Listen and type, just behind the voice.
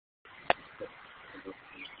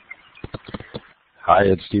Hi,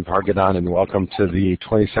 it's Steve Hargadon, and welcome to the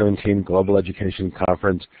 2017 Global Education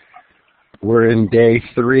Conference. We're in day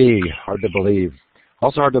 3, hard to believe.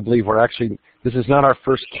 Also hard to believe this is not our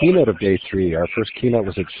first keynote of day 3. Our first keynote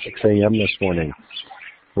was at 6 a.m. this morning.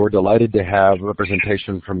 We're delighted to have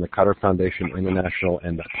representation from the Qatar Foundation International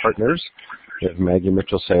and the partners. We have Maggie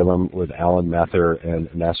Mitchell-Salem with Alan Mather and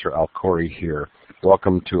Nasser Al-Khoury here.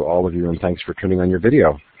 Welcome to all of you, and thanks for tuning on your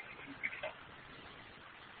video.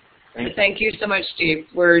 Thank you so much, Steve.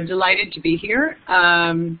 We're delighted to be here.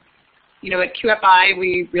 You know, at QFI,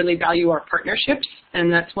 we really value our partnerships,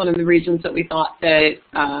 and that's one of the reasons that we thought that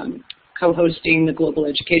co-hosting the Global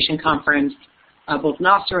Education Conference, both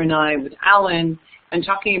Nasser and I with Alan, and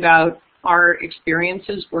talking about our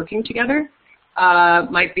experiences working together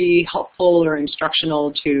might be helpful or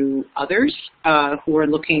instructional to others who are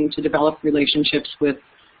looking to develop relationships with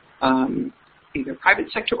either private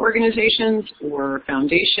sector organizations or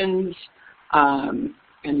foundations, and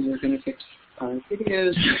we're going to fix our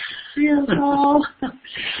videos real all.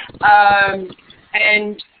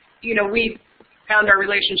 And, you know, we found our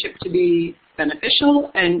relationship to be beneficial,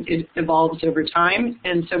 and it evolves over time,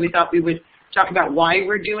 and so we thought we would talk about why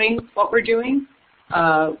we're doing what we're doing,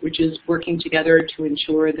 which is working together to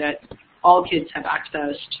ensure that all kids have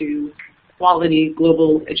access to quality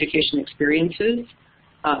global education experiences,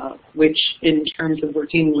 which in terms of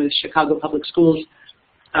working with Chicago Public Schools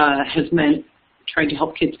has meant trying to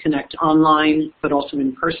help kids connect online but also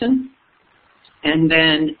in person. And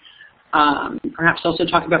then perhaps also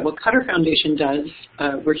talk about what Qatar Foundation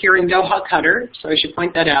does. We're here in Doha, Qatar, so I should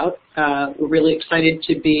point that out. We're really excited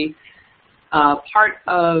to be part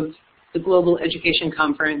of the Global Education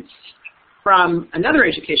Conference from another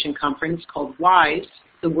education conference called WISE,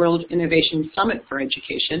 the World Innovation Summit for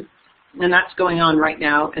Education. And that's going on right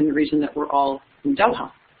now, and the reason that we're all in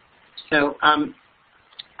Doha. So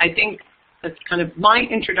I think that's kind of my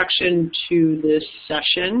introduction to this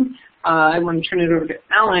session. I want to turn it over to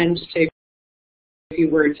Alan to say a few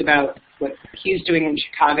words about what he's doing in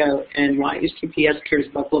Chicago and why UCPS cares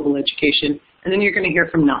about global education. And then you're going to hear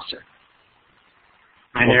from Nasser.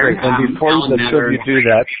 Hi there. And before you do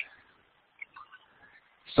that,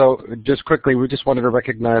 so just quickly, we just wanted to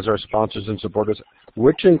recognize our sponsors and supporters,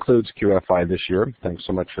 which includes QFI this year. Thanks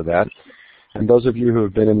so much for that. And those of you who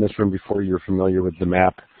have been in this room before, you're familiar with the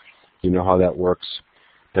map. You know how that works.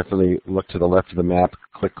 Definitely look to the left of the map,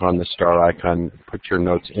 click on the star icon, put your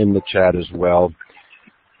notes in the chat as well.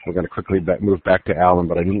 We're going to quickly move back to Alan,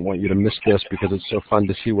 but I didn't want you to miss this because it's so fun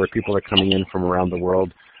to see where people are coming in from around the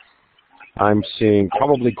world. I'm seeing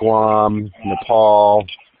probably Guam, Nepal.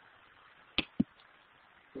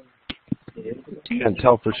 Can't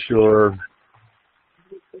tell for sure.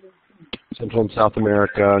 Central and South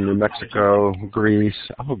America, New Mexico, Greece.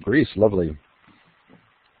 Oh, Greece, lovely.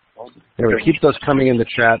 Anyway, keep those coming in the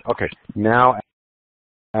chat. Okay, now,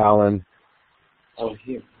 Alan. Oh,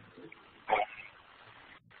 here.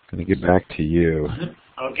 Going to get back to you.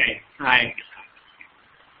 Okay. Hi.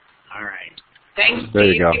 All right. Thanks, Steve. There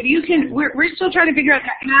you go. If you can, we're still trying to figure out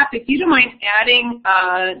that map. If you don't mind adding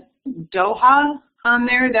Doha on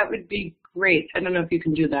there, that would be great. I don't know if you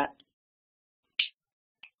can do that.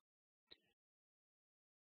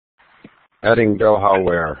 Adding Doha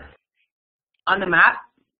where? On the map.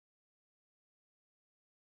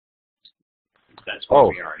 That's where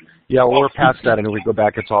we are. Yeah, well, we're past that, and if we go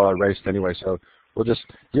back, it's all erased anyway, so we'll just,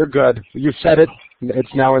 you're good. You said it.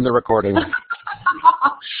 It's now in the recording.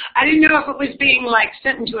 I didn't know if it was being, like,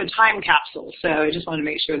 sent into a time capsule, so I just wanted to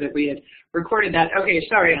make sure that we had recorded that. Okay,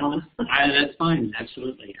 sorry, Alan. That's fine,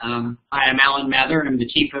 absolutely. Hi, I'm Alan Mather. I'm the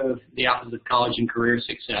Chief of the Office of College and Career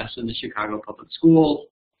Success in the Chicago Public Schools.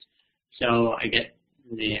 So I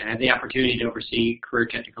have the opportunity to oversee career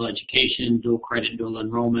technical education, dual credit, dual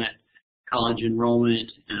enrollment, college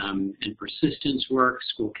enrollment, and persistence work,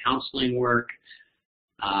 school counseling work,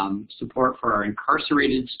 support for our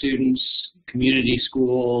incarcerated students, community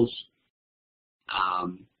schools,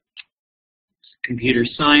 computer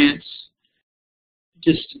science,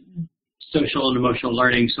 just social and emotional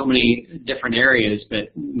learning, so many different areas, but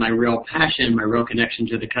my real passion, my real connection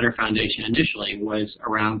to the Qatar Foundation initially was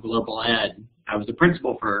around global ed. I was the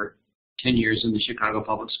principal for 10 years in the Chicago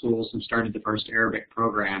Public Schools and started the first Arabic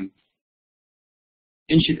program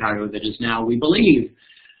in Chicago that is now, we believe,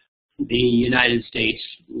 the United States'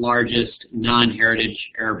 largest non-heritage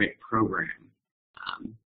Arabic program. I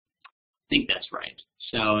think that's right.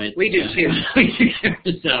 So we do too.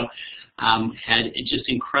 So had just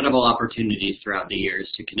incredible opportunities throughout the years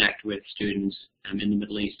to connect with students in the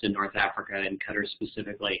Middle East and North Africa and Qatar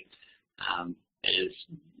specifically.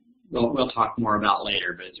 We'll talk more about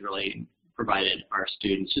later, but it's really provided our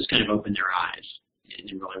students just kind of opened their eyes.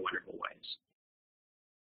 in really wonderful ways.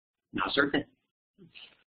 Nasser?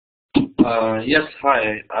 Yes,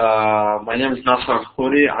 hi. My name is Nasser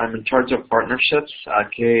Khouri. I'm in charge of partnerships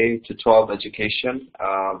at K-12 education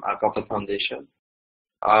at Qatar Foundation.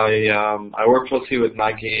 I work closely with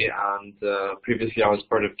Maggie, and previously I was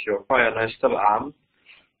part of QFI, and I still am.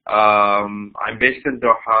 I'm based in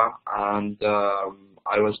Doha, and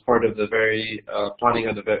I was part of the very planning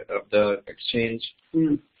of the exchange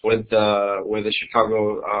with the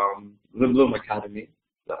Chicago Bloom Academy,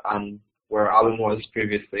 and where Alan was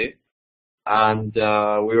previously. And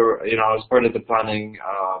we were, I was part of the planning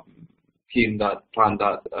team that planned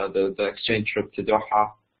the exchange trip to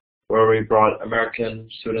Doha, where we brought American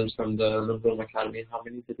students from the Bloom Academy. How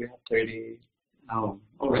many did we have? 30?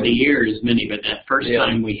 Over the years, many, but that first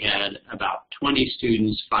time we had about 20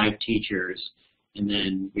 students, 5 teachers, and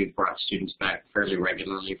then we brought students back fairly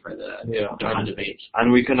regularly for the Doha debates.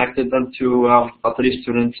 And we connected them to Qatari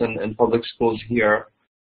students in public schools here.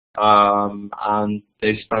 And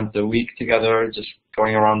they spent the week together just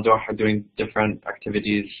going around Doha doing different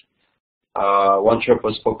activities. One trip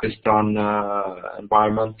was focused on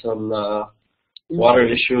environmental water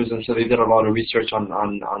issues, and so they did a lot of research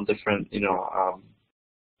on different,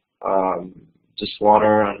 just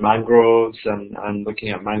water and mangroves, and looking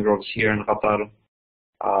at mangroves here in Qatar.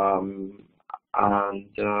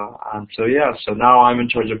 So now I'm in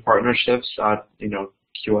charge of partnerships at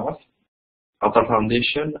QF, Qatar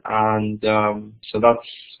Foundation, and so that's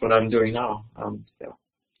what I'm doing now.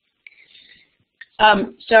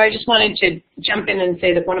 So I just wanted to jump in and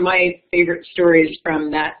say that one of my favorite stories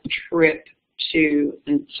from that trip to,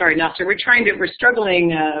 and sorry, Nasser, we're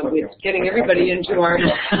struggling with getting everybody into our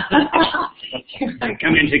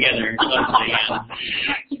coming together.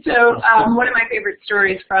 So one of my favorite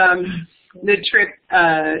stories from the trip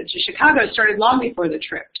to Chicago started long before the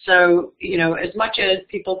trip. So, as much as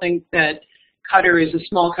people think that Qatar is a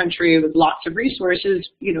small country with lots of resources,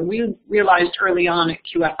 we realized early on at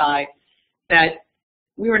QFI that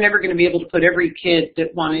we were never going to be able to put every kid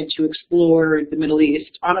that wanted to explore the Middle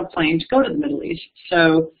East on a plane to go to the Middle East.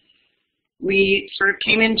 So we sort of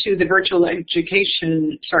came into the virtual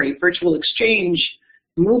exchange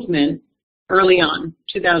movement early on,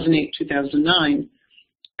 2008, 2009.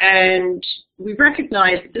 And we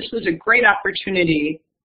recognized that this was a great opportunity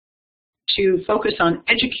to focus on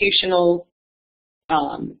educational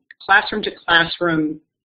classroom-to-classroom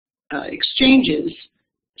exchanges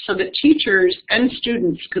so that teachers and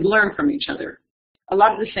students could learn from each other. A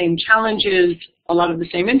lot of the same challenges, a lot of the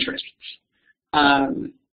same interests,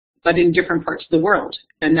 but in different parts of the world.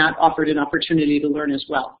 And that offered an opportunity to learn as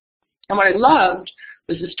well. And what I loved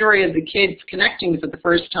was the story of the kids connecting for the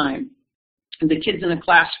first time, and the kids in the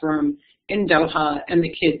classroom in Doha and the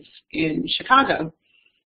kids in Chicago.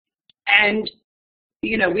 And,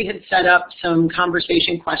 we had set up some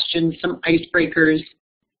conversation questions, some icebreakers,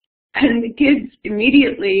 and the kids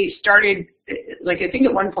immediately started, I think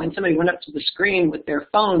at one point somebody went up to the screen with their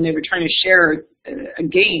phone. They were trying to share a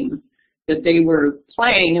game that they were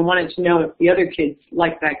playing and wanted to know if the other kids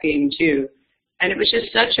liked that game too. And it was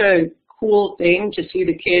just such a cool thing to see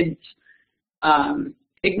the kids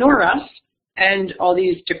ignore us and all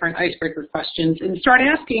these different icebreaker questions and start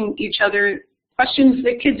asking each other questions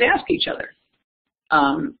that kids ask each other.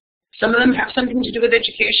 Some of them have something to do with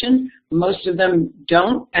education. Most of them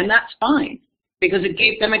don't, and that's fine because it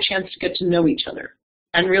gave them a chance to get to know each other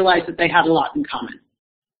and realize that they had a lot in common.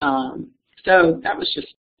 So that was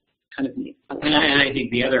just kind of neat. And I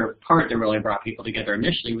think the other part that really brought people together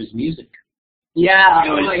initially was music. Yeah,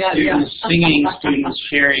 oh my God, students singing, students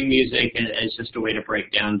sharing music, and it's just a way to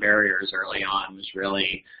break down barriers early on was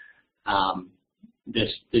really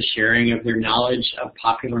the sharing of their knowledge of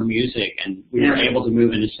popular music, and we were able to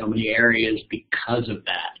move into so many areas because of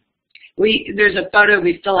that. There's a photo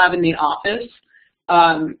we still have in the office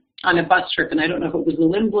on a bus trip, and I don't know if it was the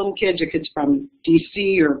Lindblom kids or kids from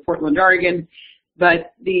DC or Portland, Oregon,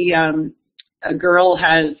 but a girl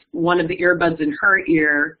has one of the earbuds in her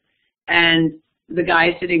ear, and the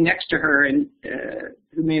guy sitting next to her, and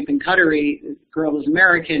who may have been Qatari, the girl was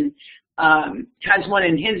American, has one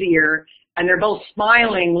in his ear, and they're both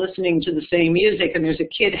smiling, listening to the same music, and there's a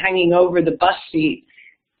kid hanging over the bus seat,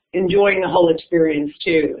 enjoying the whole experience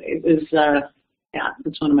too. It was,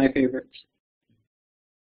 it's one of my favorites.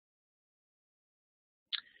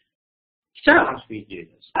 So,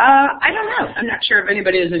 I don't know. I'm not sure if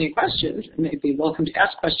anybody has any questions. You may be welcome to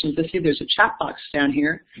ask questions. I see there's a chat box down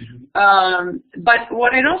here. But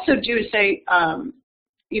what I'd also do is say,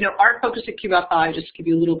 our focus at QFI, just to give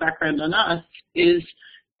you a little background on us, is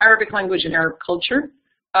Arabic language and Arab culture.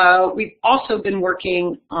 We've also been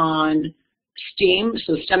working on STEAM,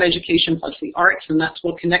 so STEM education plus the arts, and that's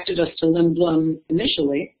what connected us to Lindblom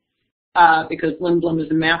initially, because Lindblom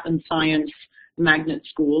is a math and science magnet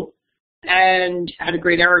school and had a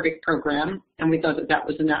great Arabic program, and we thought that that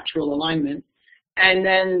was a natural alignment. And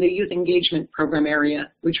then the youth engagement program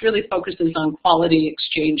area, which really focuses on quality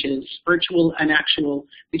exchanges, virtual and actual,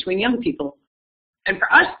 between young people. And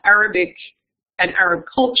for us, Arabic and Arab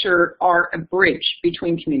culture are a bridge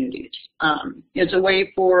between communities. It's a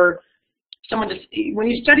way for someone to, when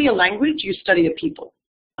you study a language, you study a people.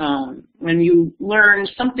 When you learn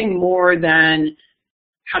something more than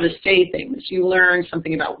how to say things, you learn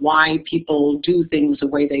something about why people do things the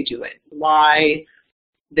way they do it, why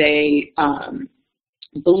they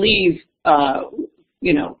believe,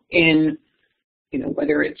 in,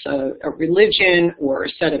 whether it's a religion or a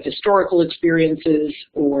set of historical experiences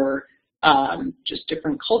or just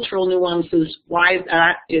different cultural nuances, why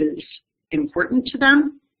that is important to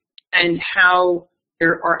them, and how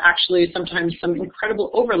there are actually sometimes some incredible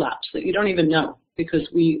overlaps that you don't even know, because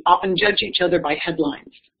we often judge each other by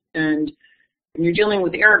headlines. And when you're dealing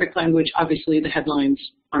with the Arabic language, obviously the headlines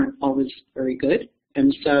aren't always very good.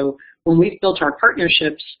 And so when we've built our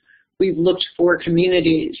partnerships, we've looked for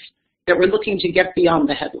communities that we're looking to get beyond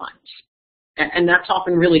the headlines. And that's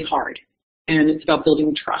often really hard. And it's about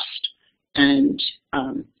building trust and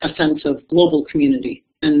a sense of global community.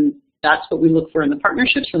 And that's what we look for in the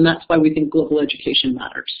partnerships, and that's why we think global education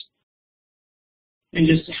matters. And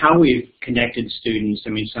just how we've connected students,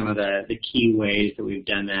 some of the key ways that we've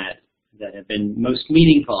done that have been most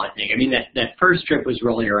meaningful, I think. That first trip was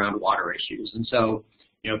really around water issues. And so,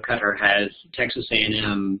 Qatar has Texas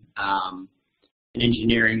A&M, an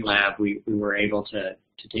engineering lab. We were able to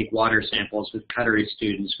take water samples with Qatari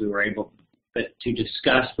students. We were able to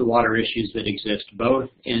discuss the water issues that exist both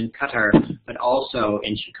in Qatar but also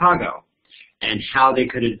in Chicago, and how they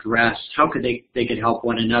could address, they could help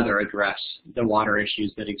one another address the water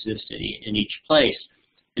issues that exist in each place.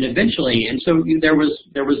 And eventually, so there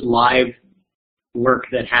was live work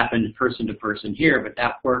that happened person to person here, but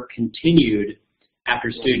that work continued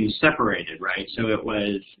after students separated, right? So it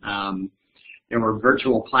was, there were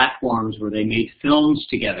virtual platforms where they made films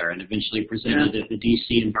together and eventually presented at the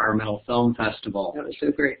DC Environmental Film Festival. That was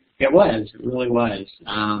so great. It really was.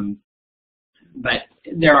 But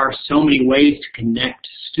there are so many ways to connect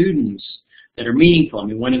students that are meaningful.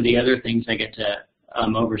 One of the other things I get to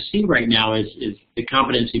oversee right now is the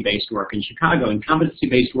competency-based work in Chicago. And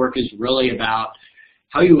competency-based work is really about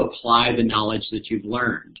how you apply the knowledge that you've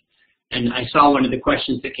learned. And I saw one of the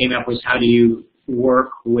questions that came up was, how do you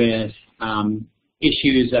work with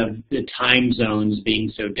issues of the time zones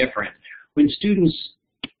being so different? When students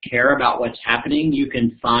care about what's happening, you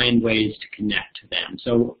can find ways to connect to them.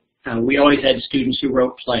 So we always had students who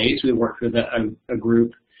wrote plays. We worked with a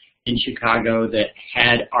group in Chicago that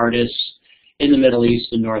had artists in the Middle East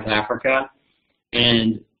and North Africa,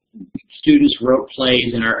 and students wrote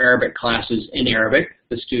plays in our Arabic classes in Arabic.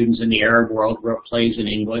 The students in the Arab world wrote plays in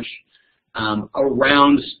English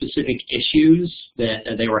around specific issues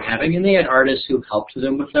that they were having, and they had artists who helped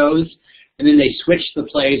them with those, and then they switched the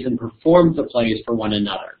plays and performed the plays for one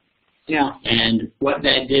another. Yeah. And what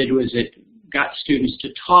that did was it got students to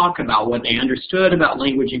talk about what they understood about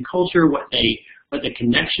language and culture, what the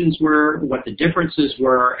connections were, what the differences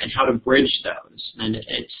were, and how to bridge those. And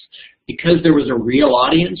it's because there was a real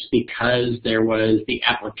audience, because there was the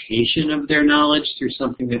application of their knowledge through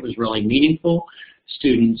something that was really meaningful,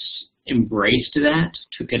 students embraced that,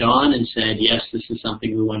 took it on, and said, yes, this is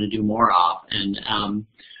something we want to do more of. And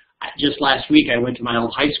just last week I went to my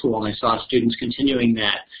old high school and I saw students continuing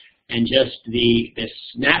that. And just the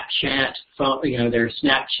Snapchat phone, their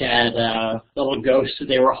Snapchat little ghosts that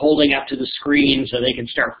they were holding up to the screen so they could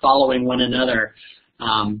start following one another,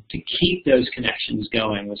 to keep those connections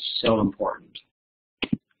going was so important.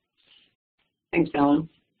 Thanks, Alan.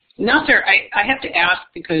 Nasser, I have to ask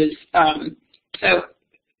because, so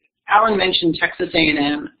Alan mentioned Texas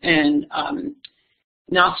A&M, and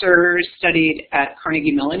Nasser studied at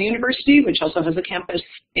Carnegie Mellon University, which also has a campus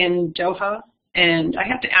in Doha. And I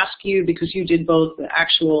have to ask you, because you did both the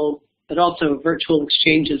actual but also virtual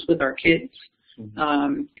exchanges with our kids.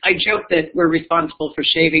 I joke that we're responsible for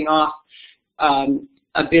shaving off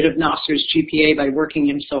a bit of Nasser's GPA by working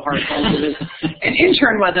him so hard while he was an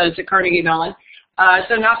intern with us at Carnegie Mellon.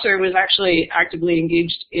 So Nasser was actually actively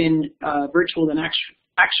engaged in virtual and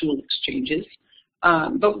actual exchanges.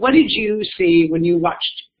 But what did you see when you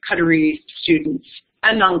watched Qatari students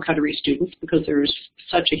and non-Qatari students, because there's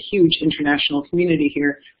such a huge international community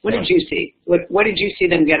here? What did you see? What did you see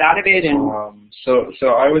them get out of it? And so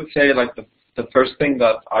I would say, like, the first thing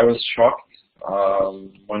that I was shocked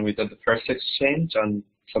when we did the first exchange, and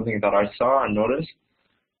something that I saw and noticed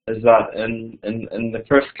is that in the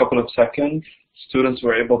first couple of seconds, students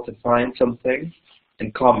were able to find something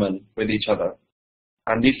in common with each other.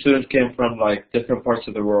 And these students came from like different parts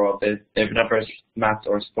of the world. They've never met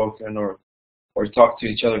or spoken or talked to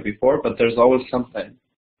each other before, but there's always something.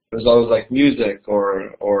 There's always like music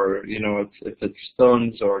or you know, if it's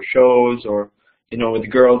films or shows, or you know, with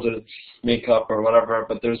girls it's makeup or whatever,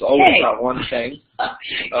 but there's always that one thing.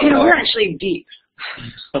 You know, we're actually deep.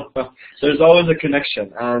 There's always a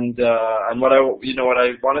connection, and what I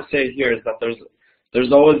want to say here is that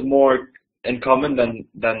there's always more in common than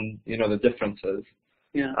you know, the differences.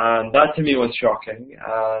 Yeah. And that to me was shocking,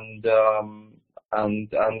 and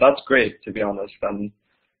that's great, to be honest. And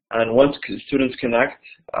once students connect,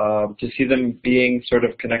 to see them being sort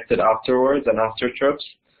of connected afterwards and after trips,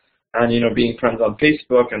 and you know, being friends on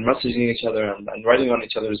Facebook and messaging each other and writing on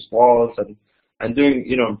each other's walls and doing,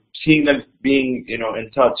 you know, seeing them being, you know,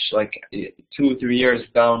 in touch like 2-3 years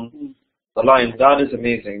down the line, that is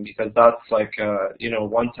amazing, because that's like you know,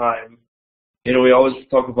 one time. You know, we always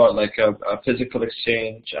talk about like a physical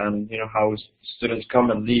exchange and, you know, how students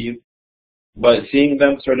come and leave, but seeing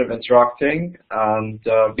them sort of interacting and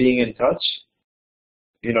being in touch,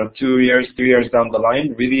 you know, 2 years, 3 years down the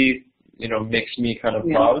line really, you know, makes me kind of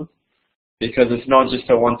proud, because it's not just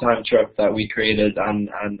a one-time trip that we created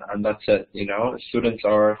and that's it, you know. Students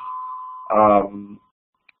are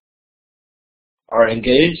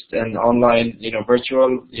engaged in online, you know,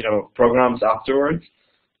 virtual, you know, programs afterwards.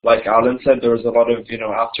 Like Alan said, there was a lot of, you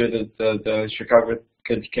know, after the Chicago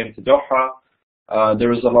kids came to Doha, there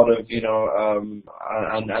was a lot of, you know,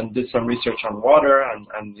 and did some research on water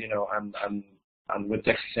and you know, and with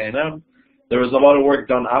Texas A&M, there was a lot of work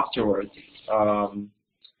done afterwards.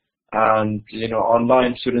 And, you know,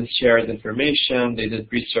 online students shared information, they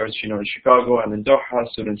did research, you know, in Chicago and in Doha,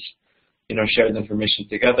 students, you know, shared information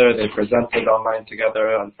together, they presented online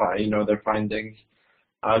together and, you know, their findings.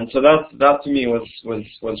 And so that to me was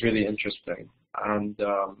really interesting, and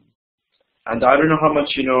I don't know how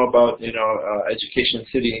much you know about, you know, Education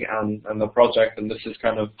City and the project, and this is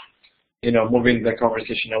kind of, you know, moving the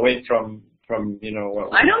conversation away from you know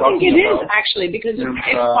what I don't think it is actually, because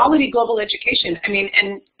it's quality global education. I mean,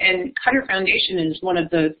 and Qatar Foundation is one of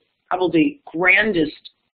the probably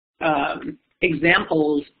grandest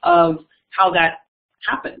examples of how that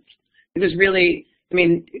happens, because really, I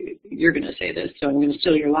mean, you're going to say this, so I'm going to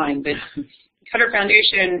steal your line, but Qatar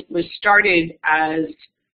Foundation was started as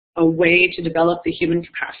a way to develop the human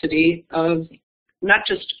capacity of not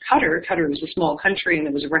just Qatar. Qatar was a small country, and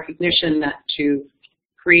there was a recognition that to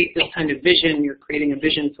create this kind of vision, you're creating a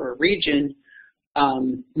vision for a region,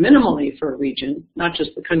 minimally for a region, not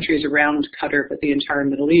just the countries around Qatar, but the entire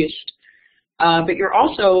Middle East. But you're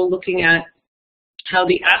also looking at how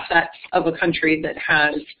the assets of a country that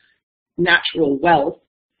has natural wealth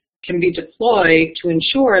can be deployed to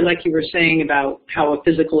ensure, like you were saying about how a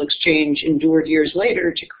physical exchange endured years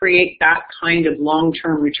later, to create that kind of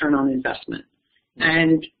long-term return on investment.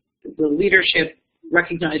 And the leadership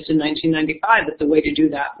recognized in 1995 that the way to do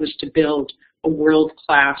that was to build a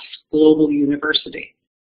world-class global university.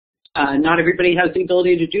 Not everybody has the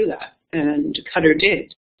ability to do that, and Qatar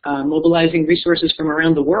did, mobilizing resources from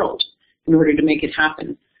around the world in order to make it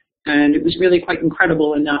happen. And it was really quite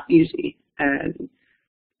incredible and not easy. And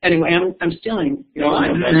anyway, I'm stealing your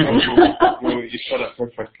line. You said it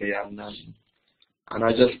perfectly, and I'm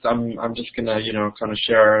just gonna, you know, kind of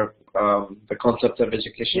share the concept of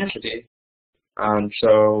Education City. And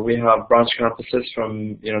so we have branch campuses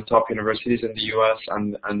from, you know, top universities in the U.S.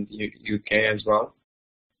 and UK as well.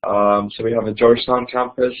 So we have a Georgetown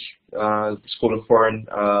campus, School of Foreign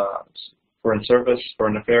Service,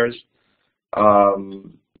 Foreign Affairs.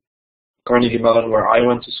 Carnegie Mellon, where I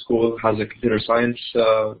went to school, has a computer science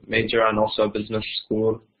major and also a business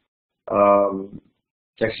school.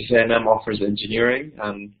 Texas A&M offers engineering,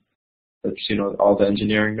 and it's, you know, all the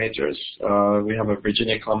engineering majors. We have a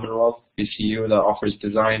Virginia Commonwealth, VCU, that offers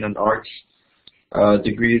design and arts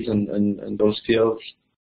degrees in those fields.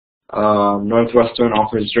 Northwestern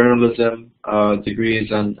offers journalism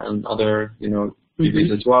degrees and other, you know,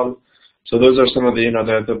 degrees as well. So those are some of the, you know,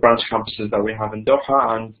 the branch campuses that we have in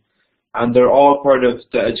Doha, and they're all part of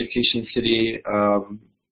the Education City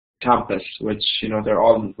campus, which, you know, they're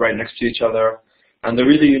all right next to each other. And the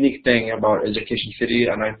really unique thing about Education City,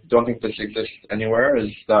 and I don't think this exists anywhere,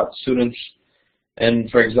 is that students in,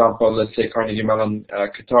 for example, let's say Carnegie Mellon,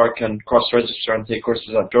 Qatar, can cross-register and take courses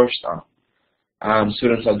at Georgetown. And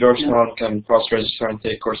students at Georgetown can cross-register and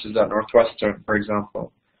take courses at Northwestern, for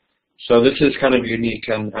example. So this is kind of unique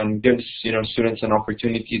and gives, you know, students an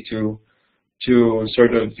opportunity to to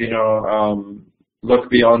sort of,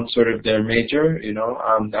 look beyond sort of their major,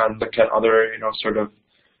 and look at other, sort of,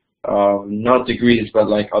 not degrees, but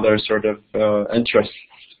like other sort of interests.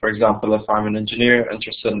 For example, if I'm an engineer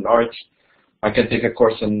interested in arts, I can take a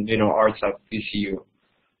course in, arts at VCU.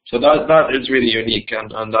 So that is really unique,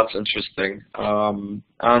 and that's interesting.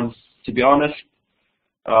 And to be honest,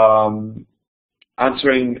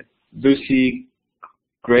 answering Lucy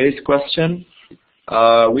Gray's question,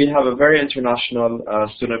 we have a very international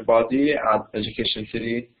student body at Education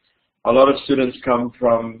City. A lot of students come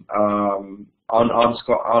from on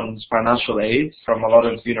financial aid from a lot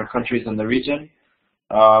of countries in the region.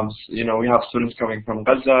 We have students coming from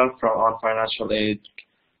Gaza on financial aid,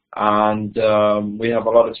 and we have a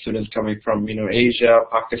lot of students coming from Asia,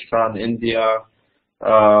 Pakistan, India.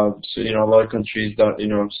 So a lot of countries that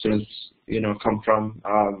students come from.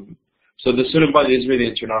 So the student body is really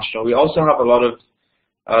international. We also have a lot of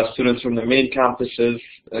students from the main campuses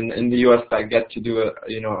in the U.S. that get to do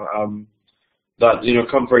that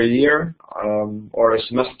come for a year or a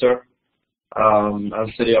semester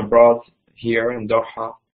and study abroad here in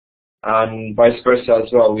Doha, and vice versa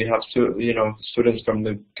as well. We have students from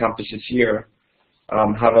the campuses here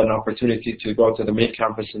have an opportunity to go to the main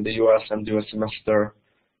campus in the U.S. and do a semester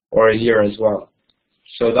or a year as well.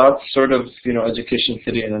 So that's sort of Education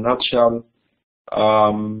City in a nutshell.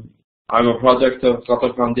 I'm a product of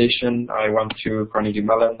Qatar Foundation. I went to Carnegie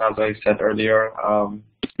Mellon, as I said earlier,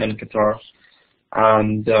 in Qatar,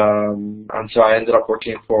 and so I ended up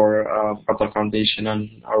working for Qatar Foundation,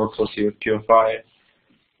 and I work closely with QFI,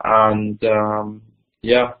 and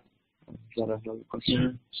yeah. So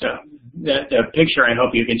the picture I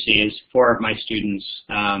hope you can see is 4 of my students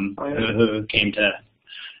who came to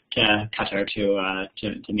Qatar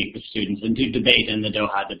to meet with students and to debate in the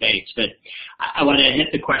Doha debates. But I want to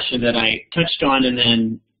hit the question that I touched on and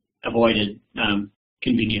then avoided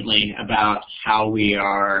conveniently about how we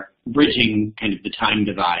are bridging kind of the time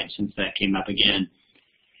divide, since that came up again.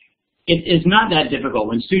 It is not that difficult.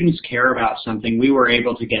 When students care about something, we were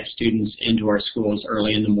able to get students into our schools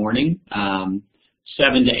early in the morning,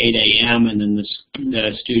 7 to 8 a.m., and then the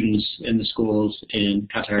students in the schools in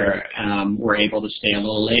Qatar were able to stay a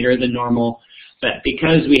little later than normal. But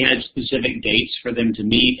because we had specific dates for them to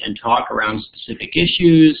meet and talk around specific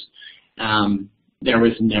issues, there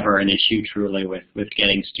was never an issue truly with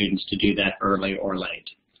getting students to do that early or late.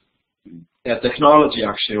 Yeah, technology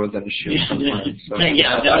actually was an issue sometimes. So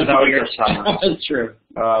yeah, that was true.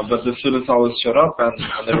 But the students always showed up, and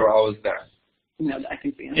they were always there. No, I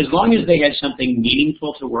think as long as they had something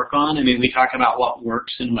meaningful to work on. I mean, we talk about what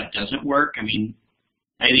works and what doesn't work. I mean,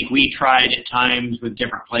 I think we tried at times with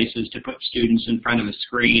different places to put students in front of a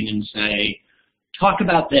screen and say, talk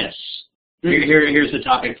about this. Here's the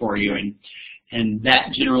topic for you. And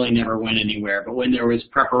that generally never went anywhere. But when there was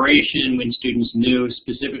preparation, when students knew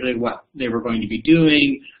specifically what they were going to be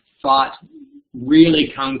doing, thought really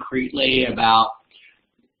concretely about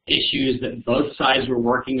issues that both sides were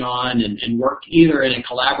working on, and worked either in a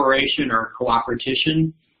collaboration or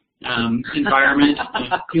cooperation environment.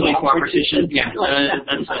 Feeling cooperation, yeah,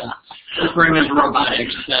 that's very much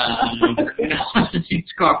robotics.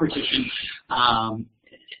 It's cooperation.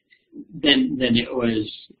 Then it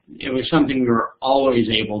was something we were always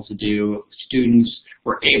able to do. Students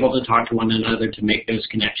were able to talk to one another to make those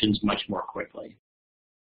connections much more quickly.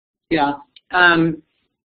 Yeah.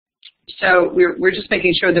 So we're just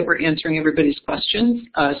making sure that we're answering everybody's questions.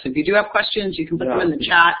 So if you do have questions, you can put them in the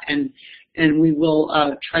chat, and we will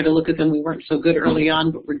try to look at them. We weren't so good early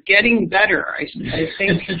on, but we're getting better. I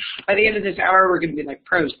think by the end of this hour, we're going to be like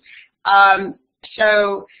pros.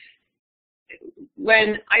 So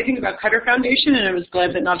when I think about Qatar Foundation, and I was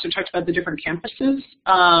glad that Nasser talked about the different campuses,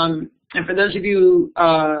 and for those of you,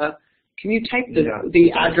 can you type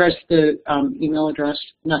the address, the email address,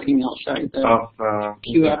 not email, sorry, the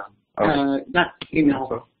QF, not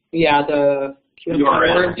email, yeah, the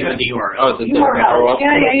URL. The URL. Oh, the URL.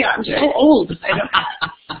 Yeah. I'm so old.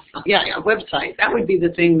 Yeah, website. That would be the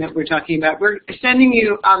thing that we're talking about. We're sending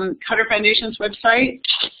you Qatar Foundation's website.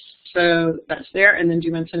 So that's there, and then do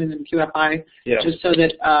you mind sending them QFI? Yeah. Just so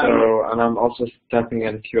that. And I'm also typing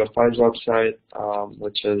in QFI's website,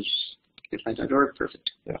 which is QFI.org.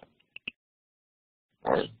 Perfect. Yeah.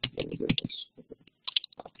 All right. Let me do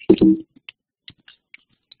this.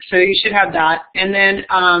 So you should have that, and then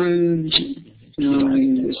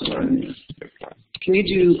can you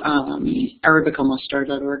do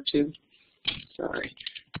arabicalmustar.org too? Sorry.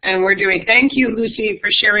 And we're doing, thank you, Lucy, for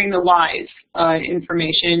sharing the WISE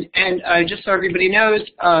information. And just so everybody knows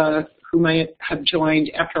who might have joined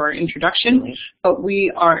after our introduction, but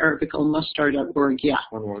we are arabicalmustar.org, yeah.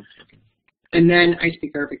 One word. and then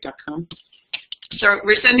ispeakarabic.com. So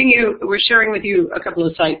we're sharing with you a couple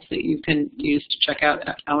of sites that you can use to check out.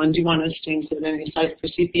 Alan, do you want us to include any sites for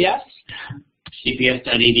CPS?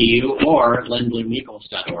 cps.edu or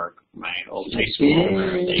lenbloomnichols.org, my old high school,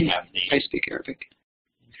 where they have the I Speak Arabic.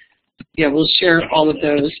 Yeah, we'll share all of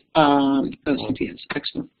those. CPS.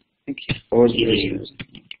 Excellent. Thank you. What was the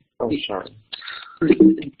Oh, sorry.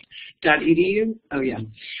 .edu? Oh, yeah.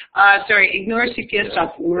 Sorry, ignore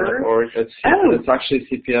cps.org. It's actually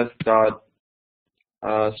cps.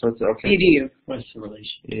 So it's okay. Edu. What's the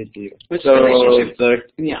relation? Edu. What's so the relationship?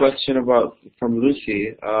 the question from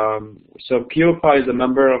Lucy. So QFI is a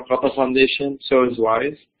member of Qatar Foundation. So is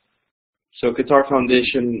WISE. So Qatar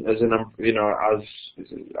Foundation as a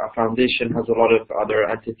foundation has a lot of other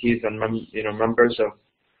entities and members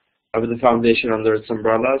of the foundation under its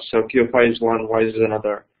umbrella. So QFI is one, WISE is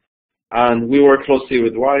another. And we work closely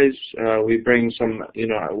with WISE. We bring some,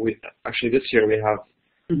 actually this year we have,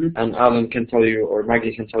 and Alan can tell you, or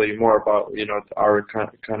Maggie can tell you more about, our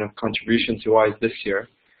kind of contribution to WISE this year.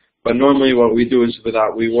 But normally what we do is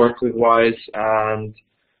we work with WISE and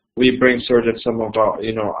we bring sort of some of our,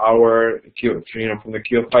 from the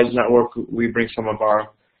QFI's network, we bring some of our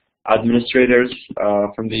administrators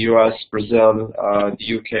from the US, Brazil,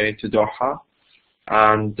 the UK to Doha,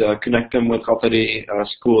 and connect them with Qatari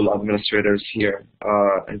school administrators here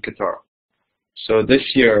in Qatar. So this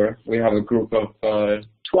year we have a group of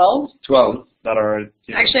 12 that are.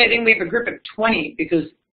 Actually, I think we have a group of 20 because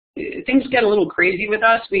things get a little crazy with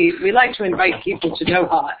us. We like to invite people to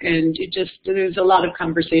Doha, and there's a lot of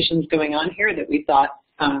conversations going on here that we thought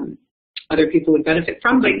other people would benefit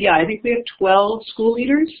from. But yeah, I think we have 12 school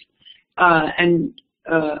leaders and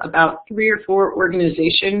about 3 or 4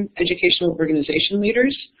 educational organization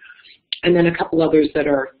leaders, and then a couple others that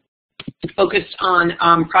are focused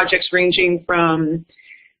on projects ranging from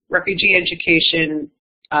refugee education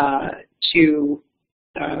to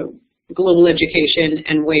global education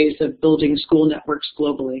and ways of building school networks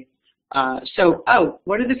globally.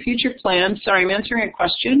 What are the future plans? Sorry, I'm answering a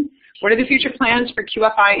question. What are the future plans for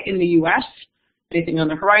QFI in the U.S.? Anything on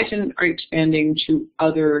the horizon or expanding to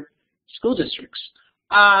other school districts?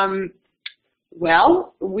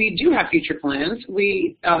 Well, we do have future plans.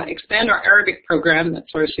 We expand our Arabic program,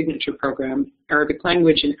 that's our signature program, Arabic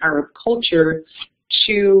language and Arab culture,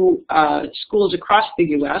 to schools across the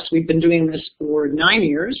U.S. We've been doing this for 9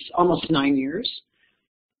 years, almost 9 years.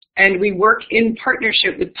 And we work in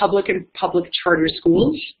partnership with public and public charter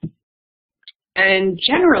schools. And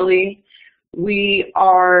generally, we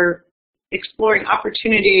are exploring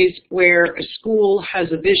opportunities where a school has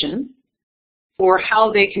a vision for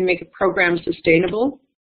how they can make a program sustainable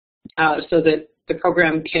so that the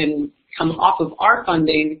program can come off of our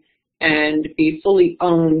funding and be fully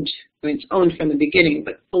owned. I mean, it's owned from the beginning,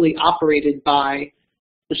 but fully operated by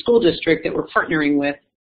the school district that we're partnering with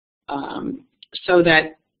so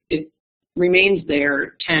that it remains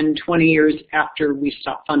there 10, 20 years after we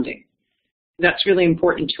stop funding. That's really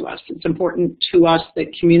important to us. It's important to us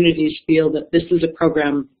that communities feel that this is a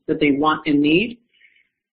program that they want and need.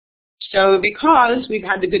 So because we've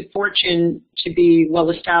had the good fortune to be well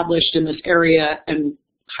established in this area and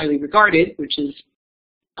highly regarded, which is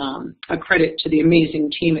a credit to the amazing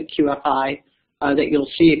team at QFI that you'll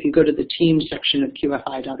see if you go to the team section of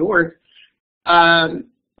qfi.org,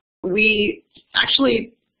 we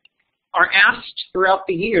actually are asked throughout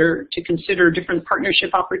the year to consider different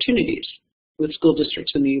partnership opportunities with school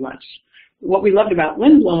districts in the U.S. What we loved about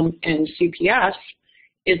Lindblom and CPS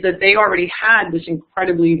is that they already had this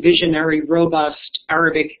incredibly visionary, robust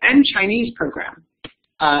Arabic and Chinese program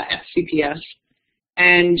at CPS.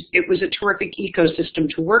 And it was a terrific ecosystem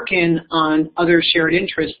to work in on other shared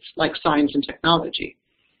interests like science and technology.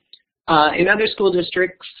 In other school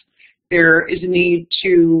districts, there is a need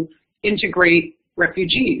to integrate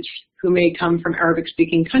refugees who may come from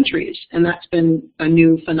Arabic-speaking countries, and that's been a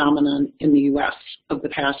new phenomenon in the U.S. of the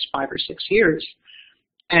past 5 or 6 years.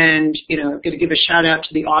 And, I'm going to give a shout out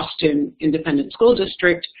to the Austin Independent School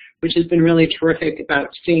District, which has been really terrific about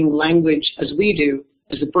seeing language as we do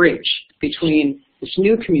as a bridge between this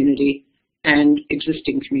new community and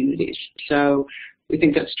existing communities. So we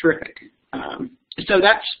think that's terrific. So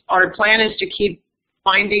that's our plan, is to keep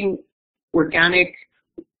finding organic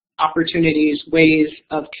opportunities, ways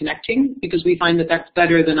of connecting, because we find that that's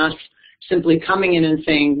better than us simply coming in and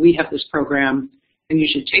saying, we have this program and you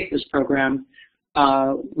should take this program.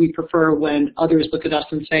 We prefer when others look at us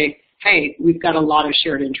and say, hey, we've got a lot of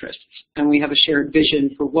shared interests and we have a shared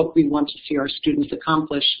vision for what we want to see our students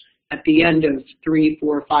accomplish at the end of 3,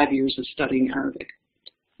 4, 5 years of studying Arabic.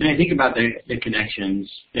 And I think about the connections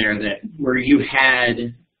there, that where you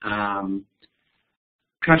had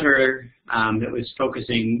Qatar that was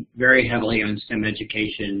focusing very heavily on STEM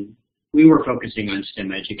education. We were focusing on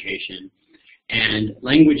STEM education. And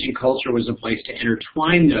language and culture was a place to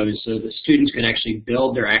intertwine those so that students could actually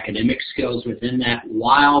build their academic skills within that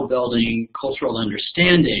while building cultural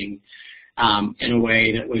understanding in a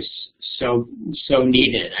way that was so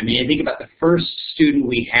needed. I mean, I think about the first student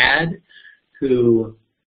we had who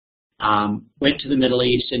went to the Middle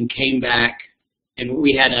East and came back, and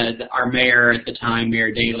we had our mayor at the time,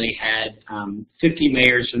 Mayor Daley, had 50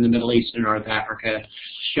 mayors from the Middle East and North Africa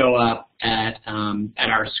show up at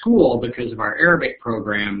our school because of our Arabic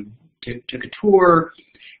program, took a tour,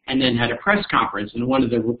 and then had a press conference. And one of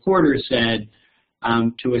the reporters said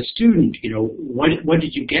to a student, you know, what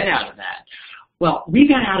did you get out of that? Well, we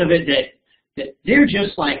got out of it that they're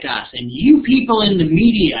just like us, and you people in the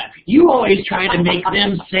media, you always try to make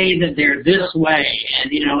them say that they're this way,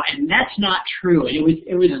 and you know, and that's not true. And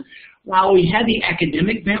it was while we had the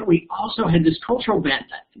academic bent, we also had this cultural bent.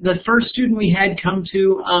 The first student we had come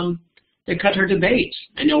to the Qatar debates,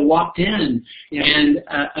 I know, walked in, and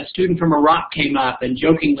a student from Iraq came up and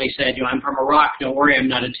jokingly said, you know, I'm from Iraq, don't worry, I'm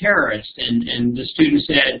not a terrorist. And the student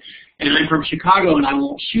said, and I'm from Chicago and I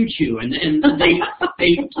won't shoot you. And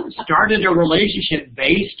they started a relationship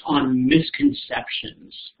based on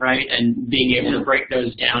misconceptions, right? And being able to break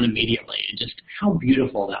those down immediately. And just how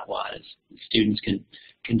beautiful that was. Students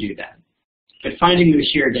can do that. But finding those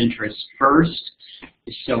shared interests first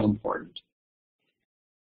is so important.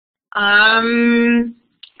 Alan,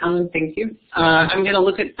 thank you. I'm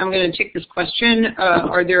going to take this question.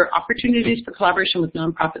 Are there opportunities for collaboration with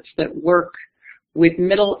nonprofits that work with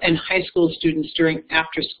middle and high school students during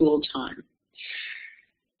after-school time?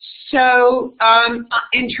 So,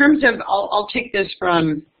 in terms of, I'll take this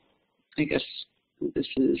from, I guess this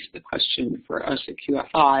is the question for us at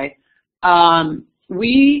QFI.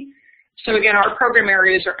 So again, our program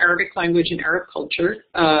areas are Arabic language and Arab culture,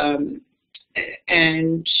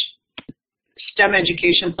 and STEM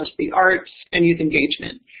education plus the arts and youth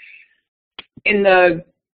engagement. In the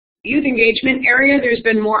youth engagement area, there's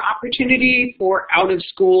been more opportunity for out of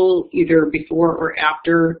school, either before or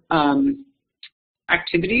after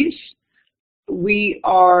activities. We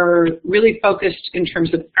are really focused in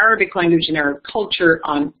terms of Arabic language and Arab culture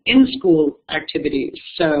on in-school activities.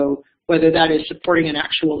 So whether that is supporting an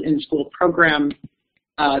actual in-school program,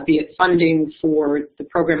 be it funding for the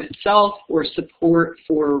program itself or support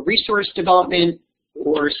for resource development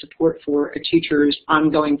or support for a teacher's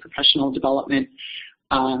ongoing professional development.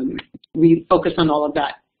 We focus on all of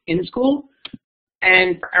that in school.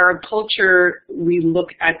 And for Arab culture, we look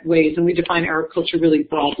at ways, and we define Arab culture really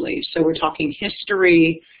broadly. So we're talking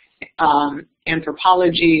history,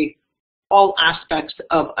 anthropology, all aspects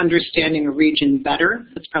of understanding a region better.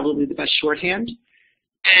 That's probably the best shorthand.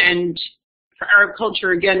 And for Arab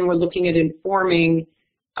culture, again, we're looking at informing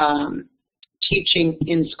teaching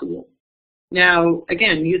in school. Now,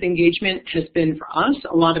 again, youth engagement has been for us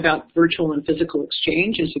a lot about virtual and physical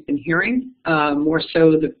exchange, as you've been hearing. More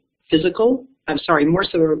so the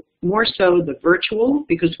virtual,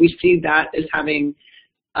 because we see that as having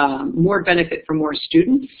more benefit for more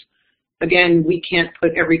students. Again, we can't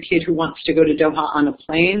put every kid who wants to go to Doha on a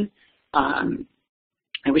plane. I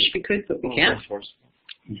wish we could, but we can't.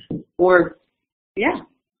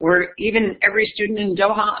 Or even every student in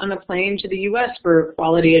Doha on a plane to the U.S. for a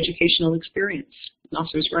quality educational experience.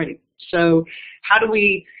 Nasser's right. So how do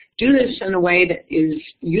we do this in a way that is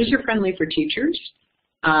user-friendly for teachers,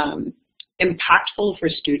 impactful for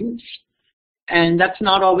students? And that's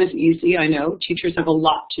not always easy, I know. Teachers have a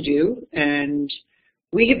lot to do, and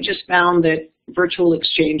we have just found that virtual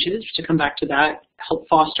exchanges, to come back to that, help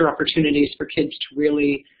foster opportunities for kids to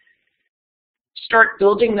really start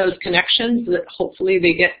building those connections that hopefully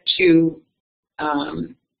they get to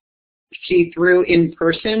see through in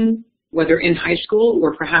person, whether in high school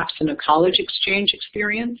or perhaps in a college exchange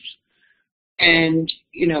experience. And,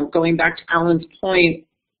 you know, going back to Alan's point,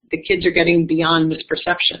 the kids are getting beyond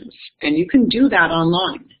misperceptions. And you can do that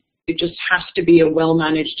online. It just has to be a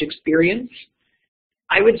well-managed experience.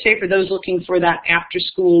 I would say for those looking for that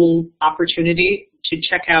after-school opportunity to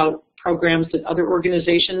check out programs that other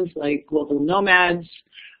organizations like Global Nomads,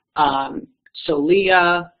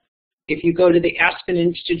 Solia, if you go to the Aspen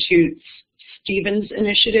Institute's Stevens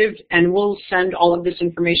Initiative, and we'll send all of this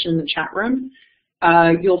information in the chat room,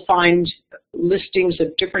 you'll find listings of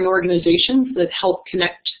different organizations that help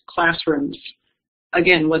connect classrooms,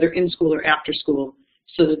 again, whether in school or after school,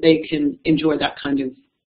 so that they can enjoy that kind of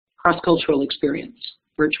cross-cultural experience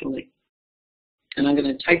virtually. And I'm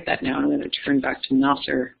going to type that now. I'm going to turn back to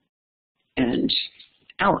Nasser and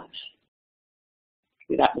Alan.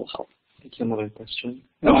 Maybe that will help. It's another question.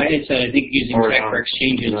 No, I said I think using tech for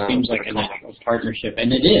exchanges seems like a natural partnership,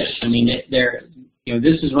 and it is. I mean,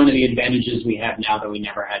 this is one of the advantages we have now that we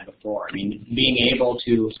never had before. I mean, being able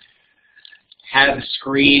to have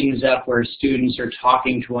screens up where students are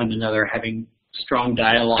talking to one another, having strong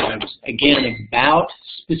dialogues, again, about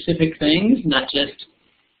specific things, not just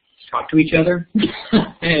talk to each other,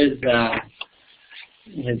 has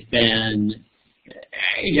been,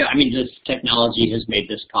 I mean, this technology has made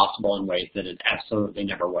this possible in ways that it absolutely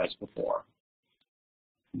never was before.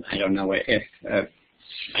 I don't know if I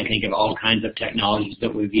think of all kinds of technologies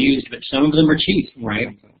that we've used, but some of them are cheap,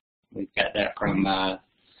 right? We've got that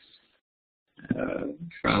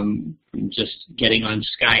from just getting on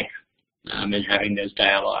Skype and having those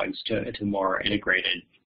dialogues to more integrated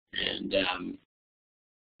and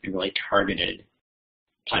really targeted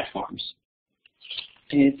platforms.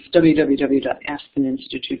 It's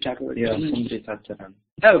www.aspeninstitute.org. Yeah, somebody typed it in.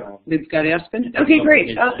 Oh, we've got Aspen? Okay,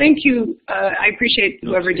 great. Oh, thank you. I appreciate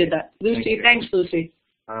whoever did that. Lucy, thanks, Lucy.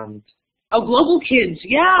 Oh, Global Kids,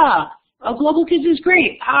 yeah. Oh, Global Kids is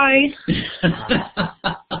great. Hi.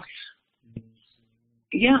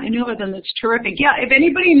 Yeah, I know about them. That's terrific. Yeah, if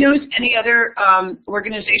anybody knows any other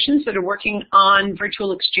organizations that are working on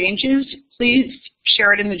virtual exchanges, please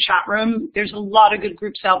share it in the chat room. There's a lot of good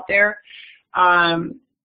groups out there. I've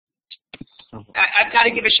got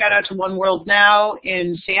to give a shout out to One World Now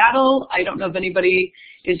in Seattle. I don't know if anybody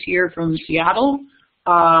is here from Seattle,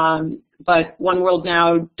 but One World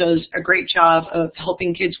Now does a great job of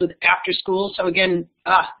helping kids with after school. So again,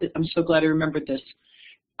 I'm so glad I remembered this.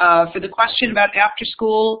 For the question about after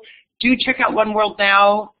school, do check out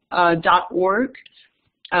oneworldnow.org.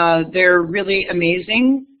 They're really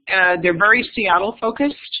amazing. They're very Seattle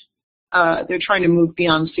focused. They're trying to move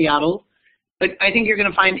beyond Seattle. But I think you're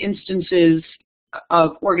going to find instances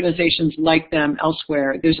of organizations like them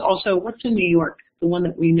elsewhere. There's also, what's in New York? The one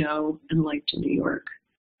that we know and liked in New York.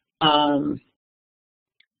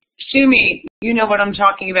 Sumi, you know what I'm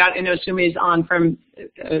talking about. I know Sumi is on from,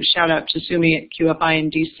 shout out to Sumi at QFI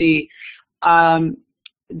in DC.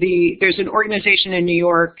 There's an organization in New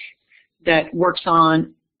York that works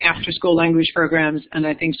on after-school language programs, and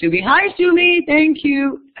I think Sumi, hi Sumi, thank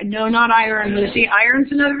you. No, not Iron, Lucy.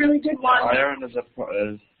 Iron's another really good one. Iron has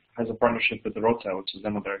a partnership with Rota, which is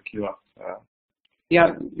another QF.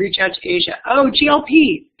 Yeah, reach out to Asia. Oh,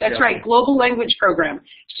 GLP, that's right, Global Language Program.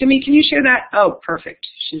 Sumi, can you share that? Oh, perfect.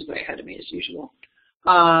 She's way ahead of me as usual.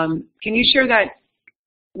 Can you share that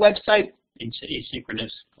website?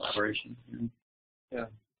 Asynchronous collaboration. Yeah.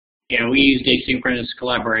 Yeah, we used asynchronous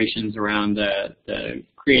collaborations around the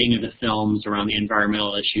creating of the films, around the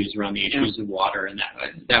environmental issues, around the issues of water, and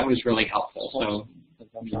that was really helpful. So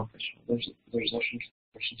there's Oceans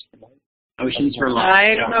for Life. Oceans for Life.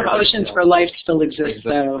 I don't know if Oceans for Life still exists,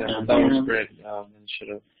 though. Yeah, that was great.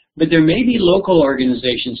 But there may be local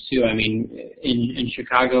organizations too. I mean, in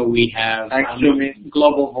Chicago we have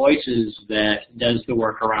Global Voices that does the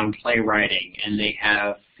work around playwriting, and they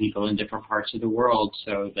have people in different parts of the world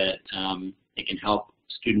so that they can help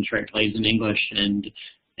students write plays in English, and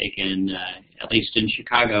they can, at least in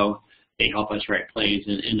Chicago, they help us write plays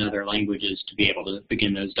in other languages to be able to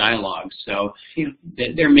begin those dialogues. So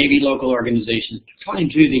there may be local organizations to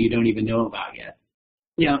find too that you don't even know about yet.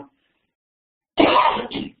 Yeah.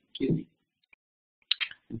 Excuse me.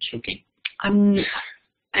 I'm choking. I'm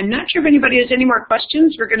not sure if anybody has any more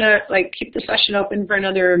questions. We're gonna keep the session open for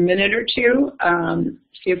another minute or two.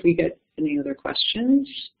 See if we get any other questions.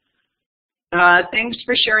 Thanks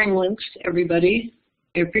for sharing links, everybody.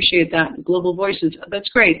 I appreciate that. Global Voices. That's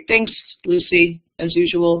great. Thanks, Lucy, as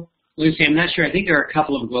usual. Lucy, I'm not sure. I think there are a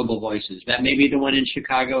couple of Global Voices. That may be the one in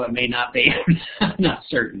Chicago. It may not be. I'm not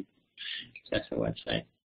certain. That's the website.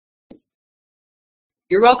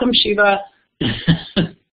 You're welcome, Shiva.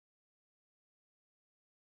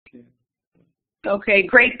 Okay,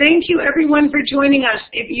 great. Thank you, everyone, for joining us.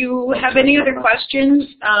 If you have any other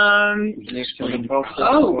questions, oh,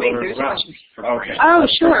 wait, there's a question. Okay. Oh,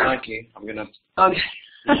 sure. Maggie, I'm gonna. Okay.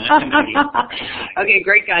 Okay,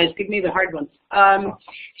 great, guys. Give me the hard ones.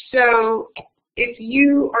 So if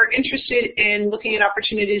you are interested in looking at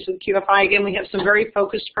opportunities with QFI, again, we have some very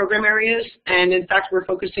focused program areas, and in fact, we're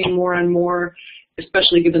focusing more and more,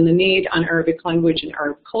 especially given the need, on Arabic language and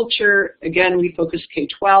Arab culture. Again, we focus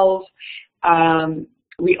K-12.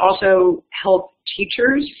 We also help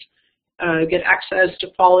teachers get access to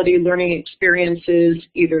quality learning experiences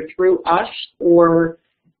either through us or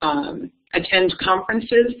attend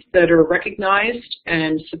conferences that are recognized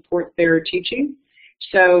and support their teaching.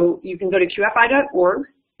 So you can go to qfi.org.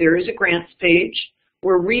 There is a grants page.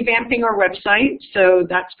 We're revamping our website, so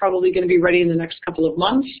that's probably going to be ready in the next couple of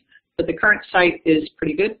months. But the current site is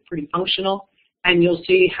pretty good, pretty functional, and you'll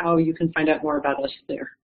see how you can find out more about us there.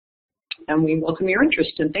 And we welcome your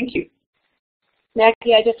interest, and thank you.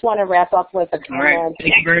 Maggie, I just want to wrap up with a comment. All right.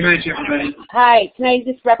 Thank you very much, everybody. Hi. Can I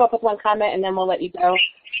just wrap up with one comment, and then we'll let you go?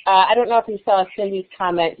 I don't know if you saw Cindy's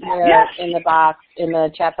comment here in the box, in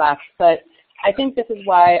the chat box, but I think this is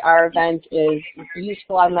why our event is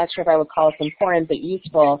useful. I'm not sure if I would call it important, but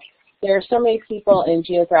useful. There are so many people in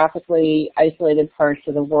geographically isolated parts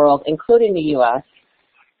of the world, including the U.S.,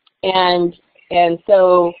 and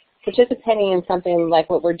so participating in something like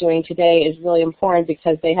what we're doing today is really important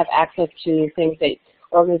because they have access to things that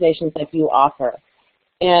organizations like you offer.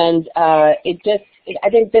 And I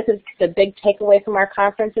think this is the big takeaway from our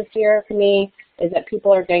conference this year for me, is that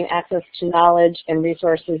people are getting access to knowledge and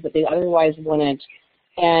resources that they otherwise wouldn't.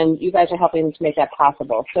 And you guys are helping to make that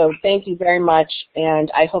possible. So thank you very much,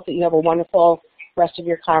 and I hope that you have a wonderful rest of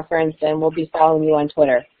your conference, and we'll be following you on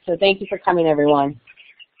Twitter. So thank you for coming, everyone.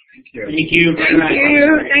 Thank you. Thank you very much. Thank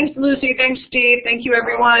you. Thanks, Lucy. Thanks, Steve. Thank you,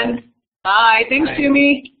 everyone. Bye. Thanks,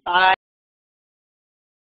 Sumi. Bye.